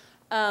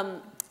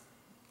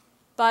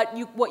 But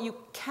what you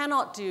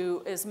cannot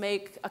do is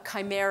make a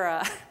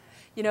chimera,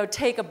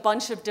 take a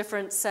bunch of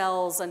different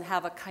cells and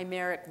have a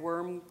chimeric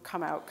worm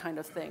come out kind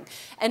of thing.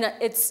 And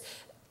it's,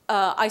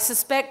 I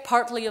suspect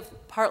partly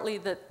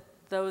that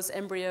those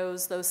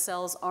embryos, those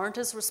cells aren't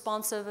as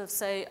responsive as,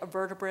 say, a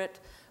vertebrate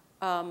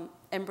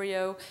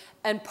embryo,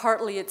 and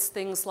partly it's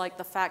things like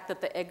the fact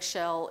that the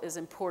eggshell is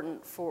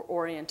important for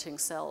orienting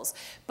cells.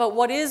 But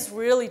what is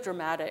really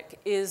dramatic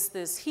is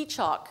this heat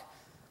shock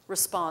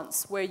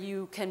response where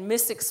you can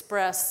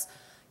misexpress,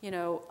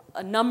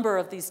 a number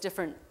of these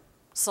different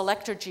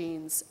selector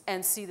genes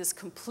and see this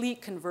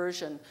complete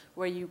conversion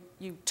where you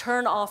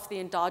turn off the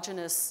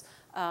endogenous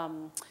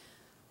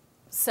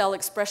cell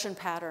expression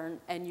pattern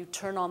and you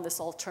turn on this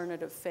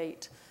alternative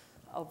fate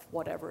of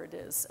whatever it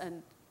is.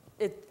 And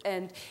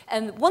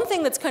one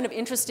thing that's kind of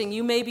interesting,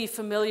 you may be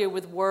familiar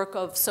with work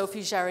of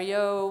Sophie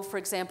Jariot, for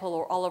example,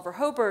 or Oliver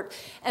Hobart,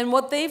 and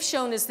what they've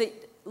shown is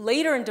that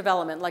later in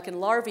development, like in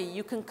larvae,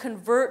 you can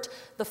convert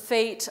the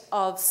fate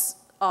of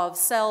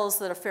cells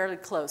that are fairly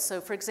close. So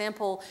for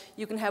example,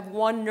 you can have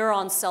one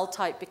neuron cell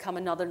type become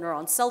another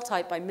neuron cell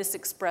type by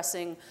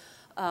misexpressing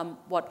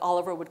what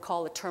Oliver would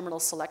call a terminal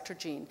selector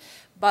gene.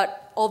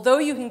 But although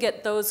you can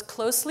get those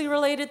closely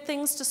related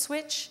things to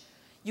switch,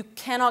 you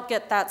cannot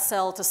get that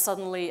cell to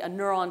suddenly, a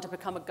neuron to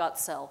become a gut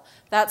cell.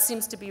 That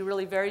seems to be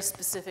really very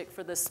specific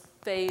for this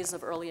phase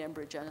of early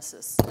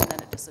embryogenesis, and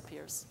then it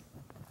disappears.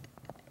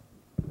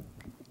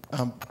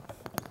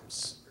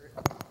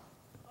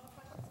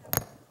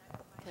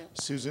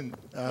 Susan,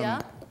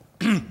 yeah?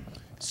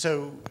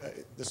 So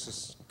this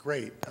is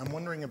great. I'm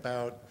wondering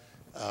about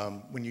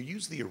when you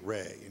use the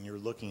array and you're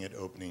looking at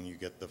opening, you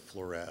get the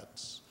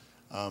florets.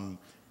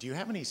 Do you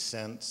have any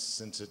sense,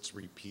 since it's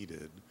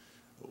repeated,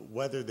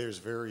 whether there's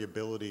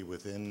variability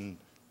within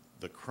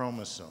the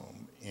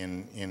chromosome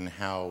in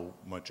how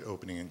much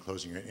opening and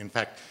closing? In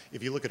fact,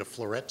 if you look at a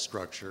floret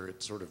structure,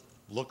 it sort of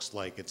looks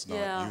like it's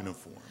not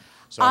uniform.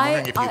 So I'm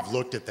wondering if you've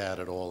looked at that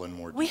at all in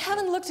more detail. We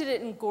haven't looked at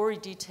it in gory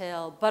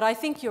detail, but I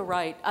think you're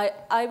right.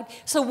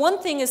 So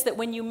one thing is that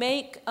when you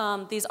make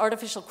these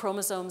artificial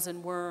chromosomes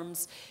in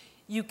worms,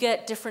 you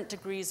get different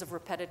degrees of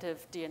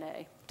repetitive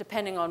DNA,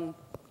 depending on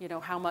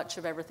how much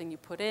of everything you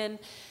put in.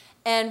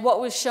 And what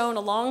was shown a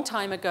long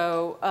time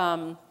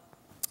ago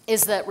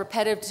is that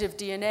repetitive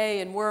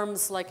DNA in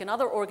worms, like in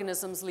other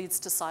organisms, leads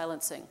to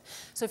silencing.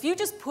 So if you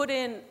just put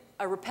in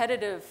a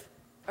repetitive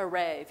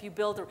array, if you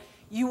build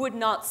you would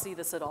not see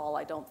this at all,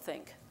 I don't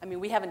think. I mean,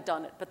 we haven't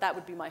done it, but that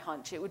would be my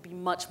hunch. It would be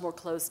much more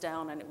closed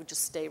down and it would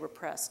just stay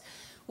repressed.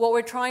 What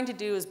we're trying to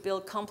do is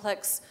build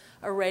complex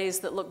arrays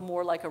that look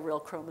more like a real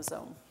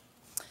chromosome.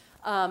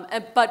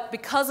 But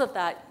because of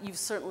that, you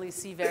certainly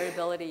see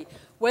variability.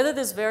 Whether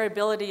there's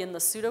variability in the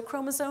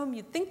pseudochromosome,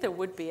 you'd think there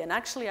would be. And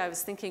actually, I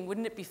was thinking,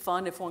 wouldn't it be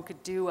fun if one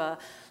could do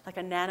like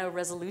a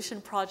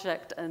nano-resolution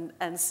project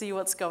and see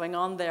what's going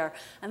on there?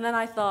 And then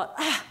I thought,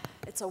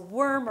 it's a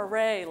worm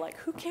array. Like,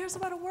 who cares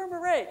about a worm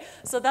array?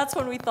 So that's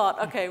when we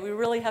thought, OK, we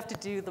really have to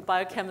do the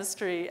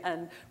biochemistry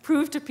and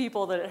prove to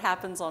people that it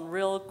happens on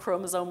real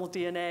chromosomal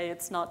DNA.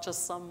 It's not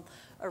just some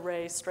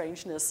array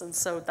strangeness. And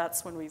so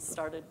that's when we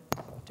started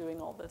doing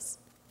all this.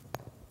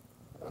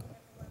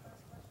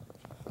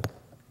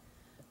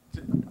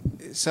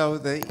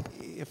 So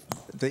if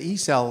the E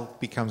cell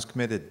becomes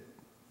committed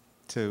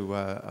to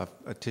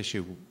a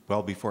tissue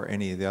well before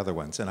any of the other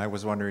ones, and I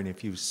was wondering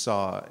if you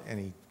saw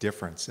any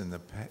difference in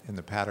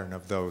the pattern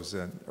of those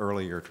in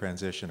earlier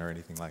transition or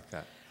anything like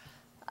that.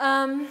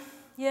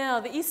 Yeah,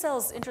 the E cell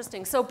is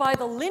interesting. So by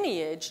the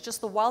lineage,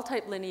 just the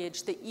wild-type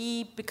lineage, the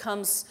E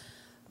becomes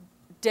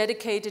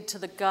dedicated to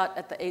the gut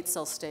at the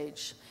 8-cell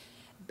stage.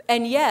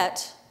 And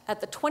yet,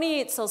 at the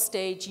 28-cell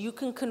stage, you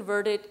can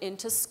convert it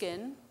into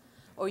skin,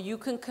 or you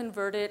can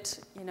convert it,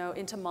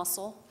 into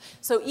muscle.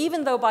 So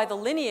even though by the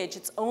lineage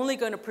it's only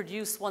going to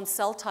produce one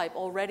cell type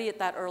already at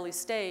that early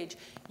stage,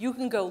 you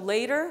can go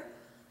later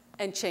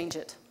and change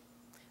it.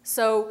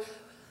 So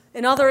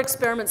in other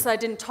experiments that I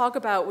didn't talk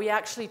about, we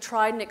actually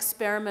tried an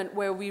experiment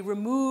where we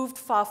removed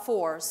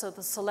Fa4, so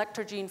the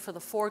selector gene for the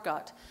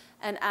foregut,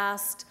 and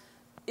asked,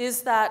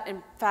 is that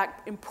in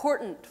fact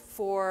important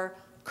for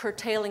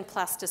curtailing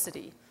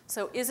plasticity?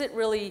 So is it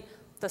really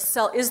the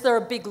cell, is there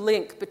a big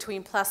link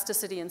between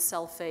plasticity and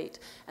cell fate?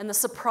 And the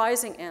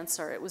surprising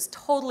answer, it was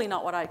totally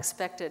not what I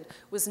expected,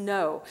 was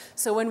no.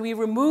 So when we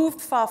removed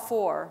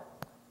Fa4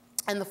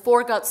 and the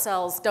foregut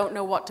cells don't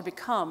know what to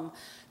become,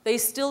 they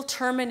still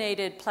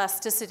terminated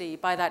plasticity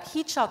by that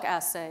heat shock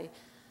assay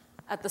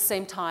at the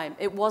same time.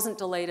 It wasn't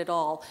delayed at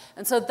all.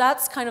 And so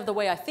that's kind of the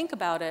way I think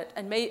about it.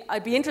 And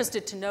I'd be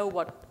interested to know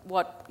what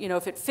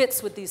if it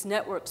fits with these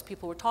networks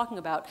people were talking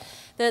about.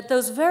 That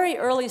those very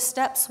early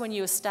steps when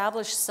you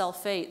establish cell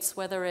fates,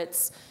 whether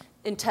it's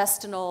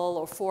intestinal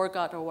or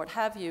foregut or what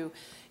have you,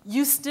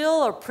 you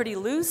still are pretty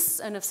loose.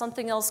 And if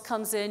something else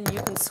comes in,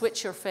 you can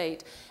switch your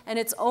fate. And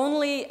it's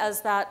only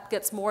as that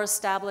gets more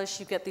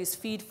established, you get these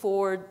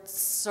feed-forward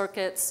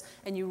circuits,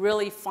 and you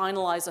really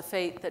finalize a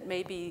fate that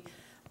maybe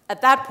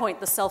at that point,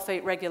 the cell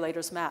fate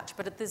regulators match,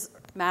 but at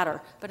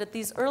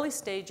these early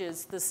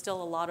stages, there's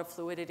still a lot of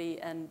fluidity,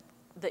 and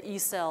the E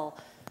cell,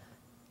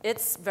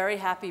 it's very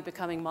happy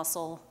becoming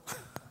muscle,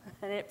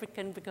 and it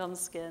can become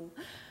skin.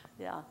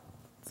 Yeah,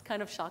 it's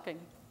kind of shocking.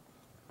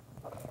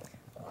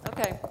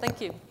 Okay,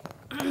 thank you.